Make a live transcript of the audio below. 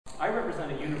I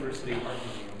represent a university art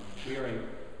museum. We are a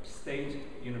state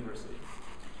university.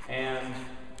 And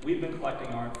we've been collecting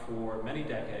art for many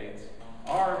decades.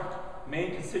 Our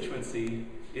main constituency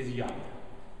is young.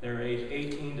 They're aged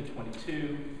 18 to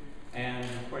 22. And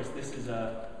of course, this is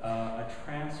a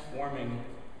transforming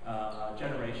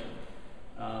generation.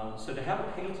 So to have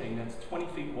a painting that's 20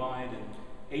 feet wide and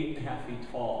 8.5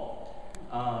 feet tall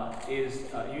is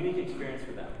a unique experience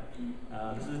for them.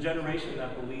 This is a generation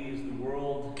that believes the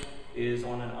world is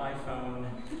on an iPhone,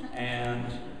 and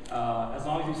as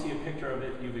long as you see a picture of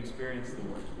it, you've experienced the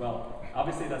world. Well,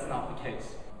 obviously that's not the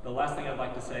case. The last thing I'd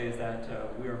like to say is that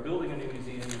we are building a new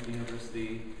museum at the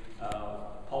university.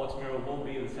 Pollock's mural will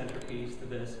be the centerpiece to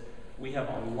this. We have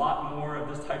a lot more of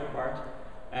this type of art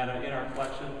in our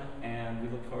collection, and we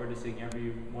look forward to seeing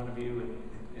every one of you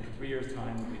in 3 years'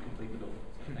 time when we complete the building.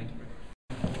 So thank you very much.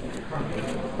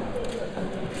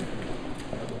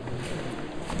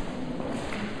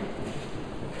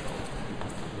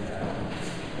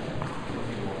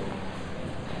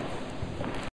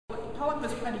 Pollock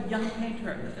was quite a young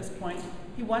painter at this point.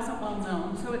 He wasn't well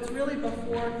known, so it's really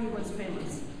before he was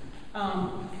famous.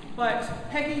 But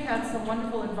Peggy had some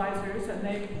wonderful advisors, and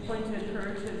they appointed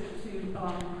her to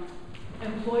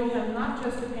employ him not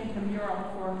just to paint a mural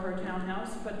for her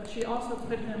townhouse, but she also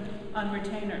put him on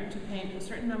retainer to paint a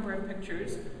certain number of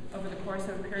pictures over the course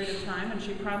of a period of time, and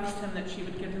she promised him that she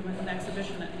would give him an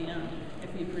exhibition at the end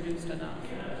if he produced enough.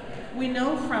 We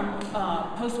know from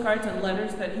postcards and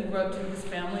letters that he wrote to his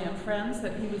family and friends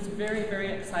that he was very,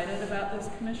 very excited about this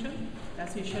commission,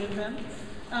 as he should have been.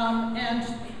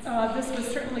 This was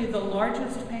certainly the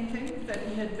largest painting that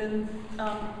he had been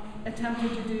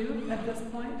attempted to do at this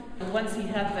point. Once he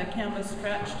had the canvas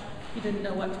stretched, he didn't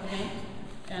know what to paint,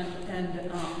 and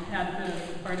had a bit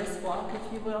of artist block,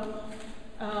 if you will.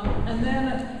 And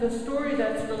then the story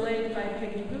that's relayed by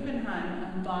Peggy Guggenheim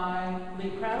and by Lee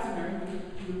Krasner,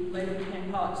 who later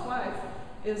became Pollock's wife,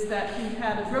 is that he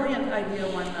had a brilliant idea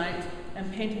one night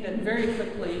and painted it very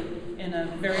quickly in a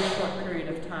very short period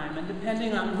of time. And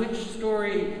depending on which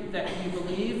story that you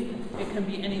believe, it can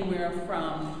be anywhere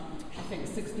from, I think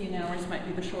 16 hours might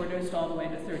be the shortest, all the way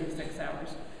to 36 hours.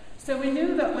 So we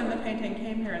knew that when the painting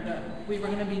came here that we were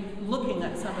going to be looking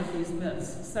at some of these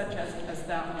myths, such as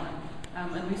that one.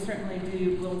 And we certainly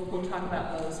do. We'll talk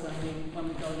about those when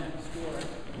we go next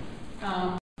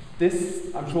door. This,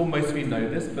 I'm sure most of you know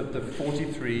this, but the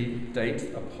 43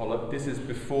 date of Pollock, this is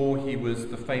before he was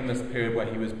the famous period where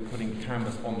he was putting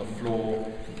canvas on the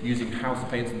floor, using house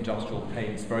paints and industrial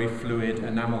paints, very fluid,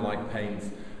 enamel-like paints,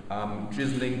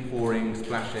 drizzling, pouring,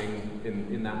 splashing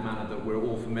in that manner that we're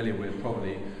all familiar with,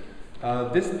 probably.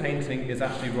 This painting is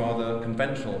actually rather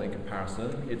conventional in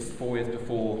comparison. It's 4 years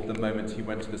before the moment he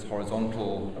went to this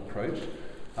horizontal approach.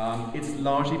 It's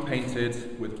largely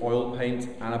painted with oil paint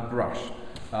and a brush.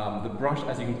 The brush,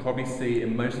 as you can probably see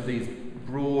in most of these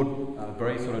broad,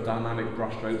 very sort of dynamic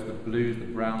brush strokes, the blues, the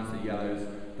browns, the yellows,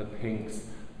 the pinks,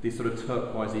 these sort of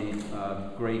turquoisey,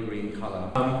 grey-green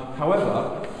colour.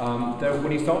 However,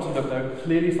 when you start to look, there are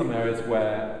clearly some areas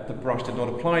where the brush did not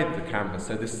apply to the canvas,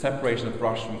 so this separation of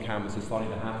brush from canvas is starting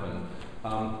to happen.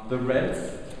 The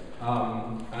reds,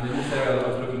 and in this area that I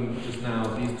was looking just now,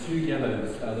 these two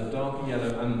yellows, the darker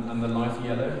yellow and the lighter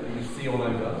yellow, that you see all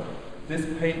over. This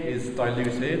paint is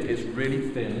diluted, it's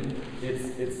really thin,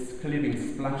 it's clearly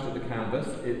being splashed at the canvas,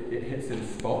 it hits in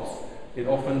spots, it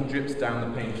often drips down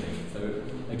the painting. So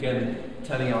again,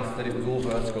 telling us that it was all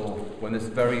vertical when this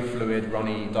very fluid,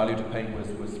 runny, diluted paint was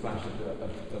splashed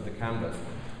at the canvas.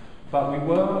 But we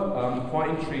were quite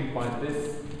intrigued by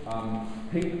this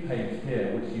pink paint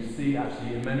here, which you see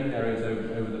actually in many areas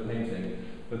over the painting.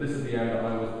 But this is the area that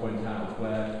I always point out,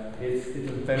 where it's a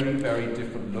very, very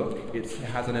different look. It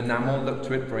has an enamel look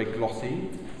to it, very glossy.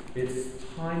 It's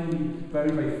tiny,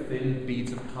 very, very thin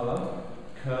beads of colour,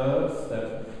 curves, there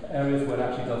are areas where it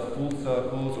actually does full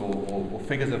circles or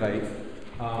figures of 8.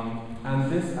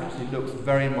 And this actually looks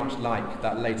very much like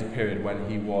that later period when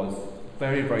he was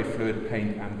very, very fluid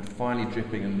paint and finally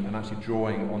dripping and actually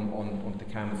drawing on the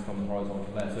canvas from the horizontal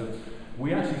layer. So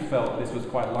we actually felt this was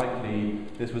quite likely,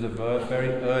 this was a very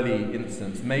early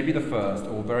instance, maybe the first,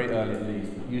 or very early at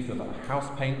least, use of house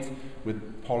paint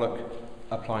with Pollock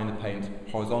applying the paint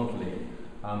horizontally.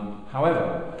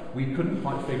 However, we couldn't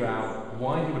quite figure out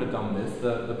why he would have done this.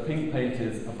 The pink paint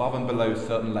is above and below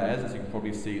certain layers, as you can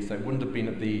probably see, so it wouldn't have been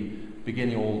at the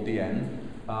beginning or the end.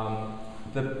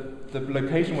 The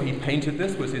location where he painted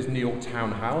this was his New York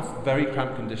townhouse, very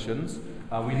cramped conditions.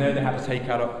 We know they had to take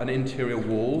out an interior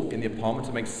wall in the apartment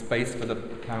to make space for the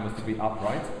canvas to be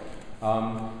upright.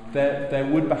 There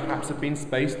would perhaps have been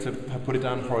space to have put it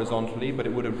down horizontally, but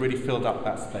it would have really filled up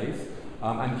that space.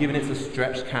 and given it's a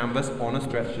stretched canvas on a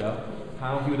stretcher,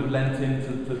 how he would have leant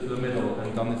into the middle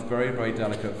and done this very, very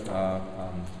delicate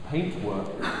paint work,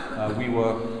 we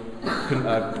were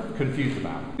confused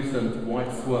about. Recent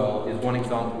white swirl is one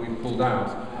example we pulled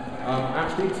out.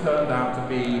 Actually turned out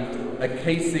to be a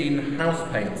casein house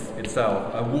paint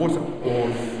itself, a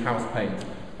waterborne house paint.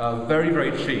 Very,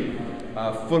 very cheap,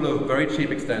 full of very cheap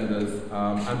extenders,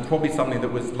 and probably something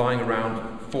that was lying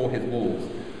around for his walls.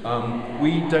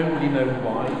 We don't really know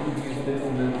why he used this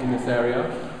in this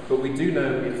area, but we do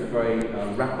know it's a very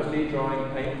rapidly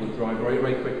drying paint, will dry very,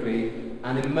 very quickly,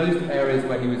 and in most areas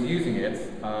where he was using it,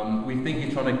 we think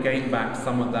he's trying to gain back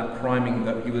some of that priming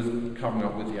that he was covering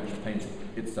up with the actual paint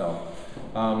itself.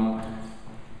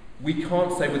 We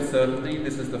can't say with certainty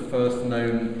this is the first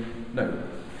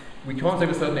we can't say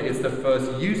with certainty it's the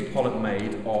first use Pollock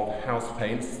made of house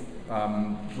paints,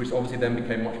 which obviously then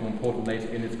became much more important later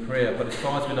in his career, but as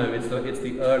far as we know, it's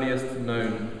the earliest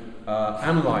known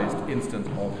analysed instance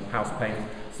of house paint,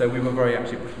 so we were very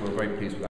pleased with that.